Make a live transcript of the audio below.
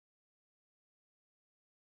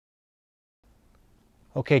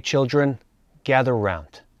Okay, children, gather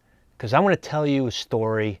round, because I'm going to tell you a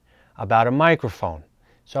story about a microphone.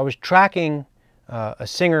 So I was tracking a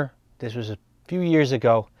singer. This was a few years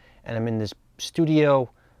ago, and I'm in this studio.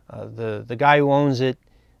 The guy who owns it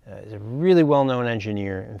is a really well-known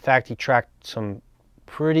engineer. In fact, he tracked some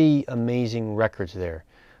pretty amazing records there.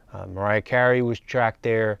 Mariah Carey was tracked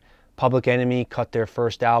there. Public Enemy cut their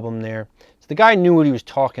first album there. So the guy knew what he was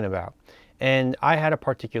talking about. And I had a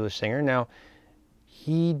particular singer. Now,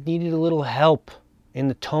 he needed a little help in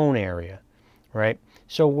the tone area, right?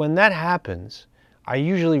 So when that happens, I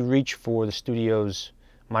usually reach for the studio's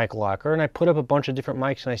mic locker and I put up a bunch of different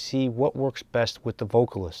mics and I see what works best with the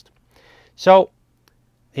vocalist. So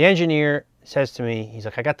the engineer says to me, he's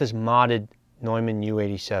like, I got this modded Neumann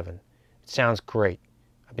U87. It sounds great.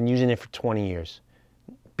 I've been using it for 20 years.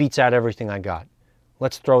 Beats out everything I got.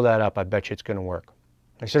 Let's throw that up. I bet you it's going to work.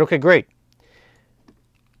 I said, okay, great.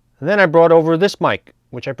 And then I brought over this mic,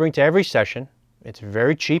 which I bring to every session. It's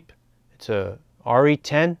very cheap. It's a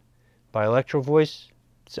RE10 by Electro Voice.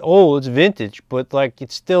 It's old, it's vintage, but like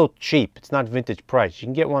it's still cheap. It's not vintage price. You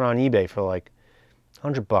can get one on eBay for like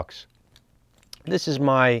 $100. This is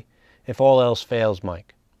my if all else fails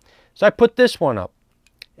mic. So I put this one up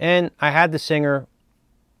and I had the singer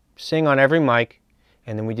sing on every mic,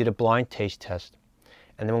 and then we did a blind taste test.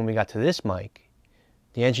 And then when we got to this mic,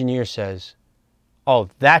 the engineer says, oh,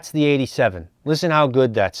 that's the 87. Listen how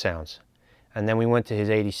good that sounds. And then we went to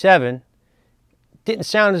his 87. Didn't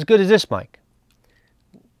sound as good as this mic.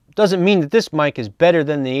 Doesn't mean that this mic is better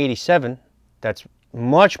than the 87. That's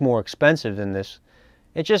much more expensive than this.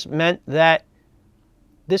 It just meant that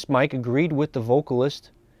this mic agreed with the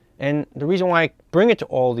vocalist. And the reason why I bring it to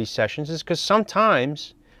all these sessions is because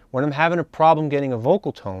sometimes when I'm having a problem getting a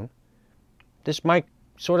vocal tone, this mic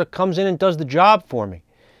sort of comes in and does the job for me.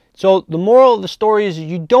 So the moral of the story is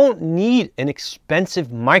you don't need an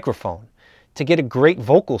expensive microphone to get a great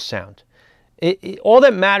vocal sound. All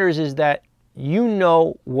that matters is that you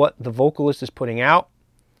know what the vocalist is putting out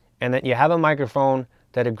and that you have a microphone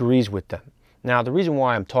that agrees with them. Now, the reason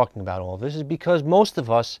why I'm talking about all of this is because most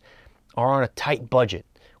of us are on a tight budget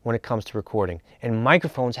when it comes to recording, and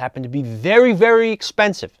microphones happen to be very, very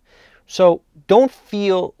expensive. So don't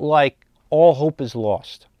feel like all hope is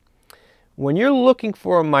lost. When you're looking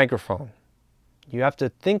for a microphone, you have to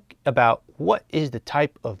think about what is the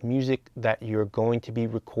type of music that you're going to be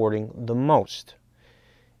recording the most.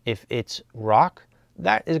 If it's rock,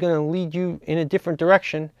 that is going to lead you in a different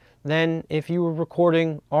direction than if you were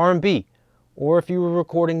recording R&B or if you were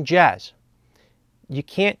recording jazz. You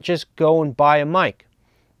can't just go and buy a mic.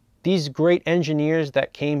 These great engineers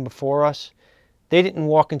that came before us, they didn't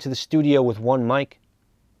walk into the studio with one mic.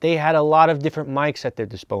 They had a lot of different mics at their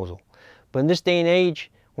disposal. But in this day and age,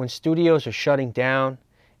 when studios are shutting down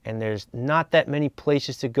and there's not that many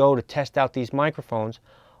places to go to test out these microphones,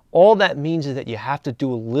 all that means is that you have to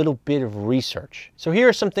do a little bit of research. So here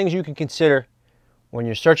are some things you can consider when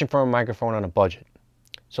you're searching for a microphone on a budget.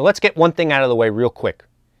 So let's get one thing out of the way real quick.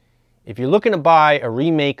 If you're looking to buy a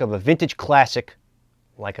remake of a vintage classic,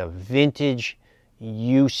 like a vintage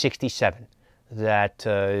U67 that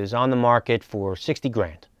is on the market for 60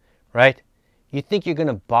 grand, right? You think you're going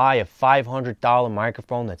to buy a $500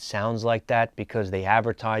 microphone that sounds like that because they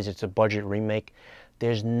advertise it's a budget remake?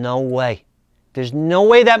 There's no way. There's no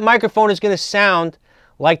way that microphone is going to sound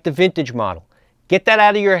like the vintage model. Get that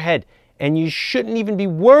out of your head. And you shouldn't even be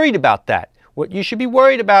worried about that. What you should be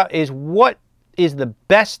worried about is what is the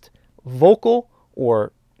best vocal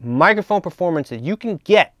or microphone performance that you can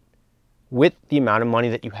get with the amount of money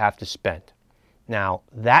that you have to spend. Now,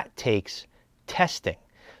 that takes testing.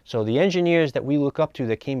 So the engineers that we look up to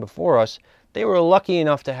that came before us, they were lucky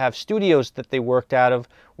enough to have studios that they worked out of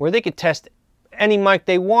where they could test any mic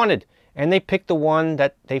they wanted, and they picked the one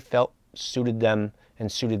that they felt suited them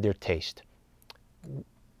and suited their taste.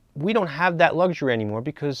 We don't have that luxury anymore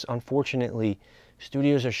because, unfortunately,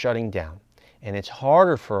 studios are shutting down, and it's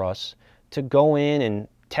harder for us to go in and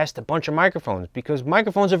test a bunch of microphones because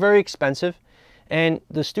microphones are very expensive, and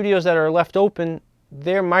the studios that are left open,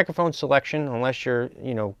 their microphone selection, unless you're,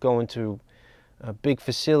 going to a big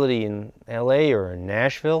facility in LA or in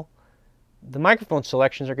Nashville, the microphone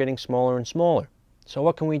selections are getting smaller and smaller. So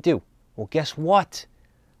what can we do? Well, guess what?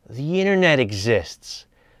 The internet exists.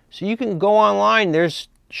 So you can go online, there's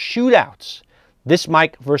shootouts. This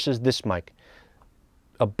mic versus this mic.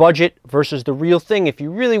 A budget versus the real thing. If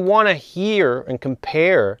you really want to hear and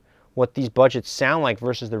compare what these budgets sound like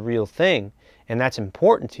versus the real thing, and that's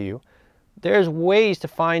important to you, there's ways to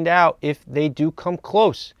find out if they do come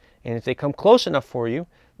close. And if they come close enough for you,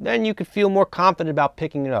 then you could feel more confident about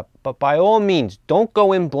picking it up. But by all means, don't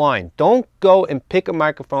go in blind. Don't go and pick a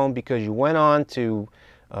microphone because you went on to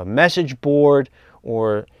a message board,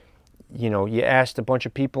 or you asked a bunch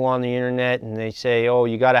of people on the internet and they say, oh,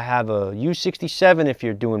 you got to have a U67 if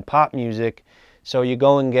you're doing pop music. So you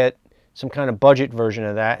go and get some kind of budget version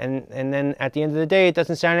of that, and then at the end of the day, it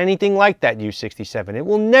doesn't sound anything like that U67. It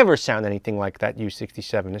will never sound anything like that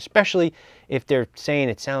U67, especially if they're saying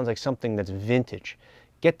it sounds like something that's vintage.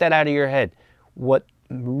 Get that out of your head. What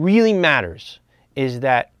really matters is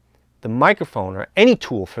that the microphone, or any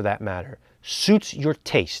tool for that matter, suits your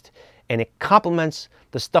taste and it complements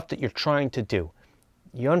the stuff that you're trying to do.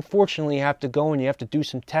 You unfortunately have to go and you have to do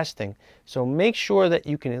some testing. So make sure that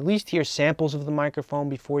you can at least hear samples of the microphone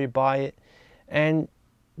before you buy it. And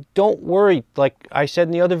don't worry, like I said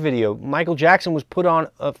in the other video, Michael Jackson was put on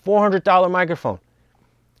a $400 microphone.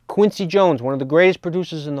 Quincy Jones, one of the greatest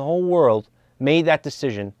producers in the whole world, made that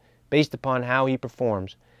decision based upon how he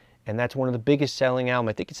performs. And that's one of the biggest selling albums.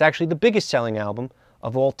 I think it's actually the biggest selling album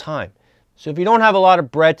of all time. So if you don't have a lot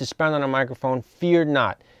of bread to spend on a microphone, fear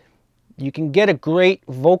not. You can get a great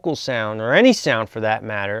vocal sound, or any sound for that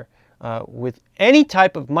matter, with any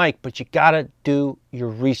type of mic, but you gotta do your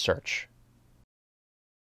research.